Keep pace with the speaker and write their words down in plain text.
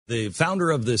The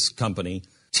founder of this company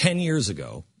 10 years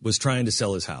ago was trying to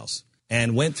sell his house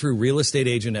and went through real estate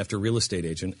agent after real estate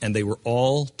agent, and they were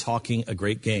all talking a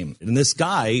great game. And this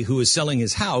guy who is selling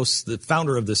his house, the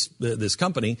founder of this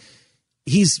company,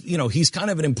 he's kind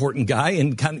of an important guy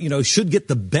and should get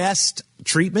the best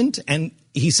treatment. And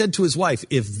he said to his wife,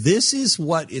 if this is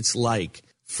what it's like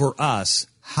for us,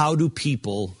 how do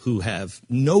people who have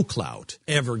no clout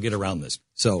ever get around this?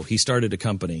 So he started a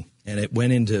company, and it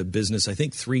went into business, I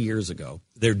think, 3 years ago.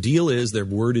 Their deal is their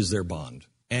word is their bond,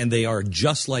 and they are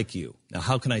just like you. Now,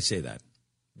 how can I say that?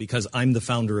 Because I'm the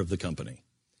founder of the company.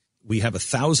 We have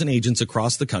 1,000 agents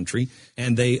across the country,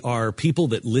 and they are people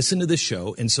that listen to this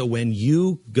show. And so when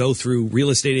you go through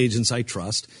Real Estate Agents I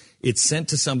Trust, it's sent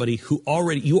to somebody who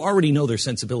you already know their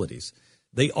sensibilities.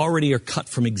 They already are cut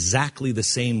from exactly the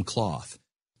same cloth.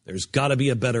 There's got to be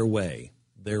a better way.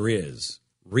 There is.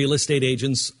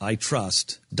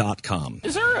 realestateagentsitrust.com.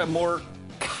 Is there a more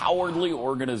cowardly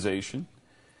organization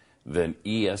than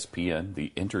ESPN,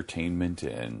 the Entertainment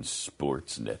and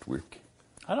Sports Network?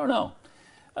 I don't know.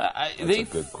 They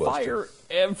fire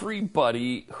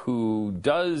everybody who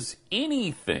does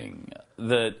anything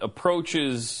that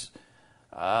approaches,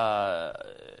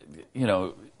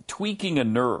 tweaking a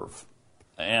nerve.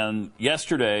 And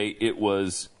yesterday it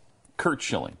was Curt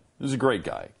Schilling. He's a great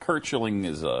guy. Curt Schilling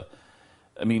is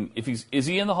is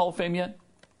he in the Hall of Fame yet?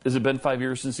 Has it been 5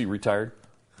 years since he retired?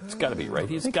 It's got to be, right?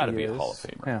 He's got to be a Hall of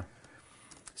Famer. Yeah.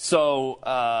 So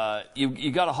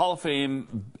you got a Hall of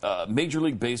Fame Major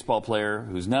League Baseball player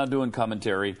who's now doing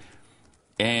commentary,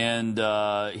 and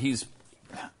his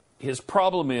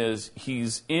problem is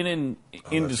he's in an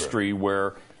industry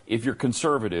where if you're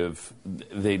conservative,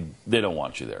 they don't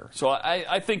want you there. So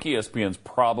I think ESPN's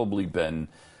probably been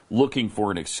looking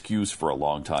for an excuse for a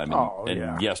long time,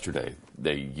 and yesterday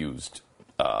they used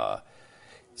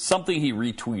something he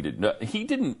retweeted. No, he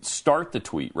didn't start the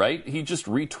tweet, right? He just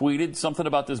retweeted something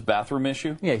about this bathroom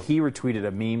issue? Yeah, he retweeted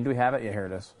a meme. Do we have it? Yeah, here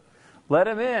it is. Let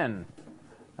him in.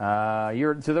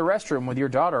 You're to the restroom with your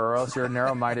daughter, or else you're a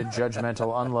narrow-minded,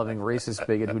 judgmental, unloving, racist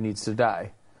bigot who needs to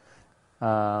die.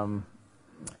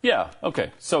 Yeah,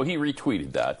 okay. So he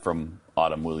retweeted that from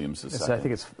Autumn Williams' I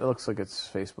think it looks like it's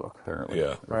Facebook. Apparently.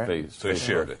 Yeah. Right? So he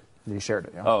shared it. You shared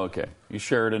it, yeah. Oh, okay. You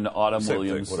shared an Autumn Same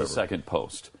Williams' thing, second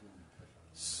post.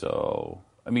 So,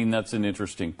 that's an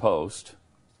interesting post.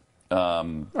 All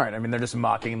right, they're just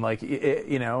mocking,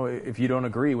 if you don't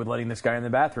agree with letting this guy in the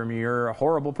bathroom, you're a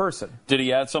horrible person. Did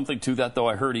he add something to that, though?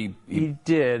 I heard he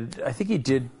did. I think he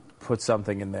did put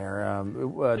something in there.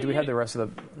 Do we have the rest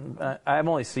of the... I've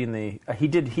only seen he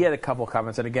had a couple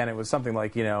comments, and again, it was something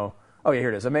like, oh, yeah,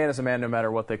 here it is. A man is a man no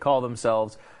matter what they call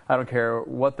themselves. I don't care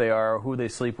what they are, who they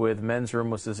sleep with. Men's room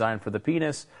was designed for the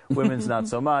penis. Women's not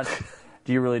so much.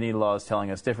 Do you really need laws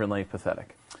telling us differently?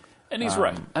 Pathetic. And he's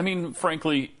right.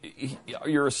 Frankly,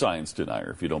 you're a science denier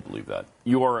if you don't believe that.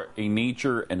 You are a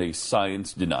nature and a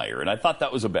science denier. And I thought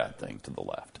that was a bad thing to the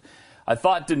left. I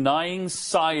thought denying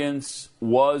science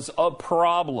was a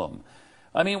problem.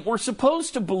 We're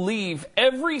supposed to believe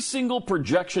every single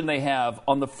projection they have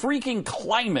on the freaking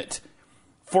climate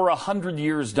for 100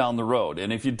 years down the road.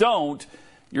 And if you don't,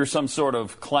 you're some sort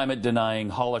of climate-denying,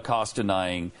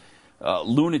 Holocaust-denying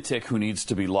lunatic who needs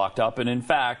to be locked up. And in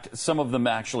fact, some of them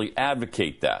actually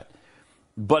advocate that.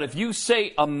 But if you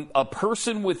say a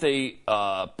person with a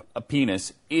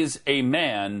penis is a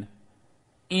man,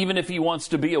 even if he wants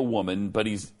to be a woman, but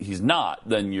he's not,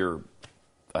 then you're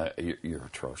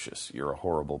atrocious. You're a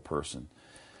horrible person.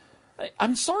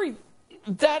 I'm sorry.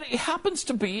 That happens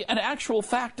to be an actual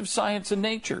fact of science and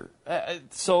nature.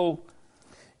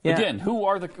 Again, who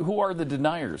are the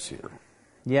deniers here?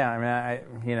 Yeah,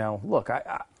 look,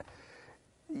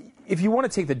 if you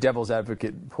want to take the devil's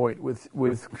advocate point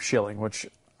with Schilling, which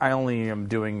I only am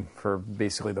doing for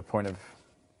basically the point of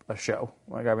a show,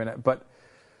 but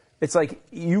it's like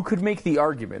you could make the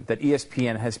argument that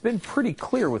ESPN has been pretty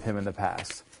clear with him in the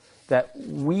past that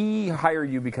we hire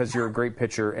you because you're a great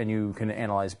pitcher and you can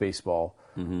analyze baseball.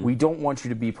 Mm-hmm. We don't want you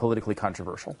to be politically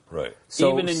controversial. Right.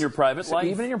 So, even in your private life?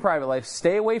 Even in your private life,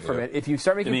 stay away from it. If you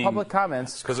start making public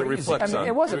comments... Because it reflects on...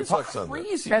 It wasn't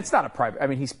crazy. It's not a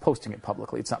private... he's posting it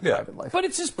publicly. It's not private life. But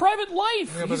it's his private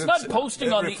life. Yeah, he's not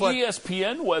posting on the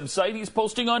ESPN website. He's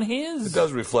posting on his. It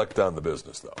does reflect on the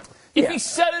business, though. If he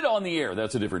said it on the air,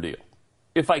 that's a different deal.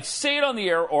 if I say it on the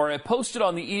air or I post it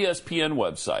on the ESPN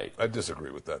website. I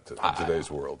disagree with that in today's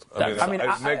world.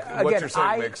 what you're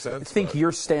saying makes sense. I think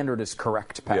your standard is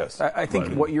correct, Pat. Yes, I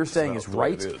think what you're saying is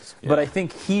right, but I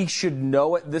think he should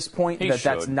know at this point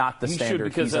that's not the standard. He should,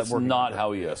 because that's not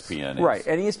how ESPN is. Right,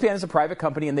 and ESPN is a private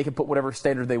company, and they can put whatever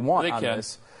standard they want on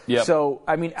this. Yep. So,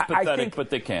 I mean, I think but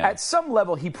they can. At some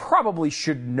level, he probably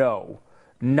should know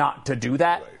not to do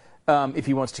that if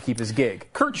he wants to keep his gig.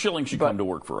 Curt Schilling should come to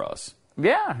work for us.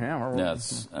 Yeah.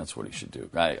 That's what he should do.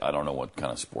 I don't know what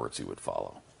kind of sports he would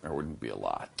follow. There wouldn't be a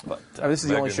lot. But this is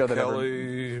the only show that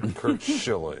Kelly, Curt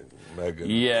Schilling.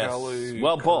 Megyn Kelly.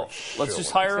 Well, both. Let's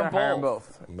just hire them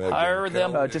both. Hire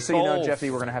them. Just so you know, Jeffy,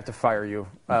 we're going to have to fire you.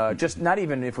 Just not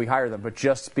even if we hire them, but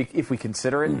just if we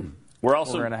consider it. We're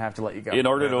going to have to let you go. In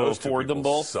order to afford them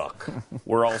both, suck.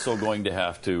 We're also going to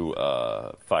have to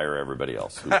fire everybody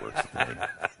else who works at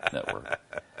the network.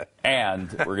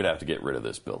 And we're going to have to get rid of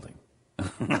this building.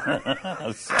 But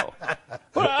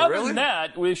other than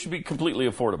that, we should be completely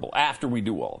affordable after we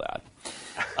do all that.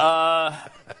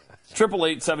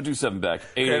 888-727-BECK,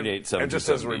 888-727-BECK. And just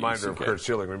as a reminder of Curt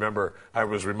Schilling, remember, I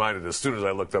was reminded as soon as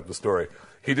I looked up the story,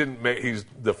 he's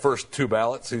the first 2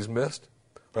 ballots he's missed.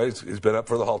 Right, he's been up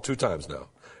for the Hall 2 times now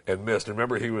and missed.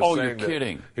 Remember, he was saying you're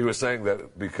kidding. He was saying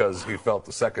that because he felt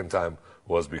the second time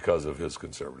was because of his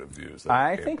conservative views.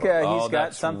 I think he's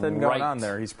got something going on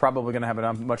there. He's probably going to have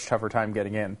a much tougher time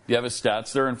getting in. You have his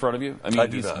stats there in front of you? I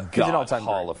mean, he's got an all-time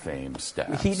Hall of Fame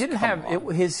stats. He didn't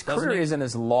his career isn't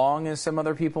as long as some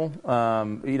other people.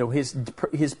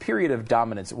 His period of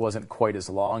dominance wasn't quite as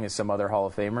long as some other Hall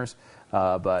of Famers.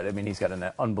 But I mean, he's got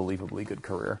an unbelievably good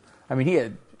career. I mean, he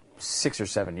had 6 or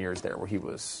 7 years there where he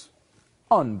was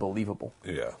unbelievable.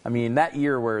 Yeah. I mean, that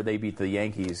year where they beat the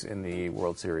Yankees in the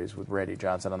World Series with Randy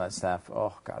Johnson on that staff,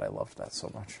 oh, God, I loved that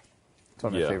so much. It's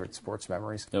one of my favorite sports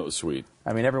memories. That was sweet.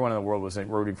 I mean, everyone in the world was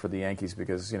rooting for the Yankees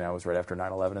because, it was right after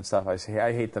 9/11 and stuff. I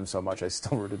hate them so much, I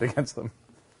still rooted against them.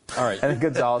 All right. And then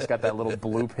Gonzalez got that little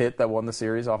bloop hit that won the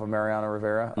series off of Mariano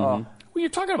Rivera. Mm-hmm. Oh. Well, you're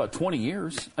talking about 20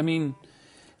 years. I mean...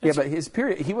 Yeah, but his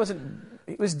period, he was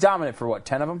dominant for,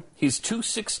 10 of them? He's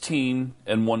 216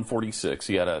 and 146.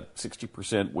 He had a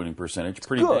 60% winning percentage.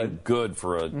 Pretty dang good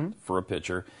for a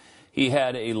pitcher. He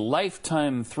had a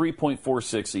lifetime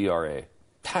 3.46 ERA.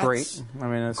 That's great. I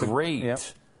mean, that's great. Yep.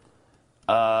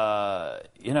 I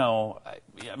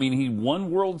mean, he won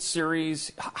World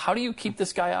Series. How do you keep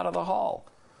this guy out of the Hall?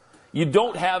 You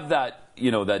don't have that,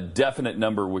 that definite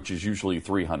number, which is usually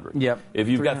 300. Yep. If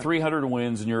you've got 300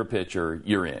 wins and you're a pitcher,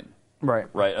 you're in. Right.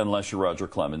 Right, unless you're Roger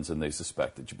Clemens and they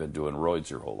suspect that you've been doing roids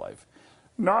your whole life.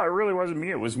 No, it really wasn't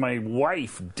me. It was my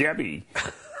wife, Debbie.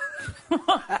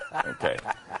 Okay.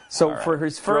 So right. for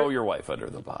his throw your wife under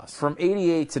the bus. From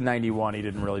 88 to 91, he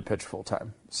didn't really pitch full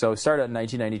time. So he started in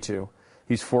 1992.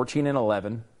 He's 14 and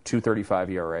 11,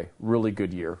 2.35 ERA. Really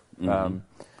good year. Mm-hmm.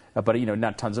 But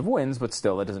not tons of wins, but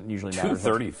still, that doesn't usually matter.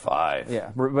 2.35.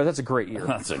 Yeah, but that's a great year.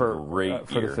 That's for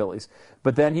the Phillies.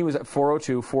 But then he was at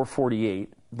 402,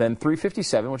 448, then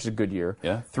 357, which is a good year.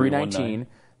 Yeah. 319,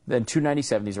 then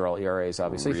 297. These are all ERAs,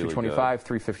 obviously. Really 325, good.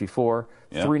 354,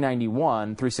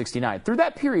 391, 369. Through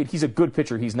that period, he's a good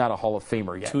pitcher. He's not a Hall of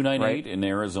Famer yet. 298 in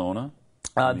Arizona.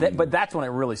 But that's when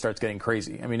it really starts getting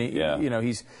crazy. I mean,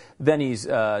 he's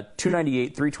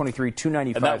 298, 323,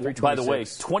 295, and that, 326. by the way,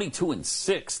 22 and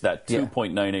 6 that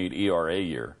 2.98 ERA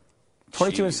year.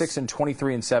 22 and 6 and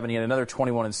 23 and 7. He had another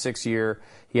 21 and 6 year.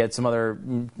 He had some other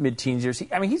mid-teens years. He's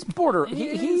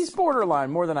he's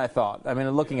borderline more than I thought. I mean,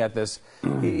 looking at this,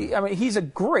 he's a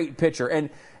great pitcher, and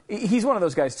he's one of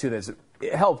those guys too that's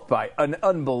helped by an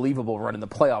unbelievable run in the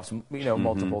playoffs,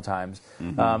 multiple times.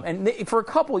 Mm-hmm. And for a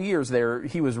couple years there,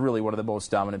 he was really one of the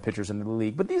most dominant pitchers in the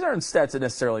league. But these aren't stats that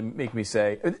necessarily make me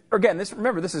say. Again,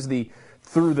 remember, this is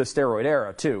through the steroid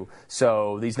era too,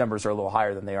 so these numbers are a little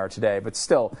higher than they are today. But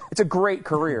still, it's a great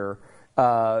career.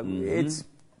 It's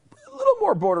a little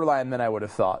more borderline than I would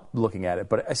have thought looking at it,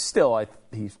 but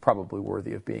he's probably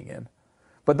worthy of being in.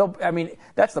 But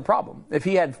that's the problem. If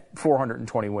he had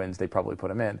 420 wins, they'd probably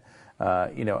put him in.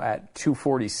 At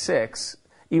 246,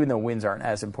 even though wins aren't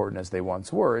as important as they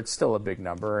once were, it's still a big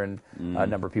number and a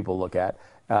number people look at.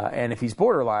 And if he's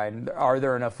borderline, are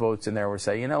there enough votes in there where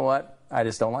say, you know what, I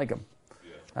just don't like him.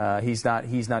 He's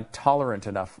not tolerant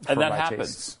enough for and that my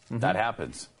happens. tastes. That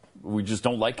happens. We just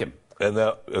don't like him. And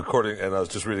I was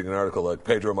just reading an article like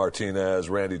Pedro Martinez,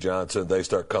 Randy Johnson, they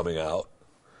start coming out.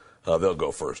 They'll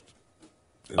go first.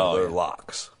 They're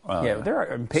locks.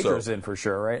 Pedro's in for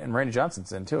sure, right? And Randy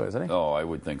Johnson's in too, isn't he? Oh, I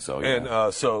would think so. Yeah.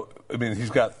 And he's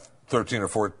got 13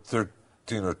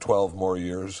 or 12 more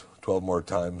years 12 more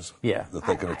times Yeah. that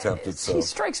they can attempt it. So He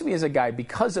strikes me as a guy,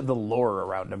 because of the lore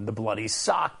around him, the bloody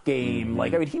sock game.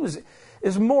 Like, I mean,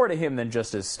 there's more to him than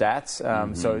just his stats.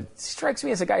 So it strikes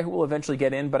me as a guy who will eventually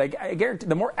get in. But I guarantee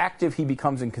the more active he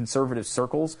becomes in conservative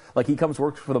circles, like he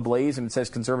works for the Blaze and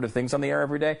says conservative things on the air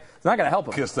every day, it's not going to help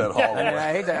him. Kiss that hall away.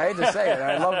 I hate to say it.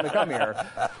 I'd love him to come here.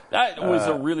 That was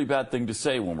a really bad thing to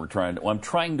say when I'm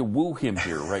trying to woo him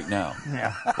here right now.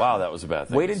 Yeah. Wow, that was a bad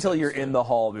thing. Wait until you're in the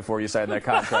hall before you sign that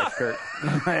contract, Kurt.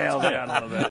 Nailed it down a little bit.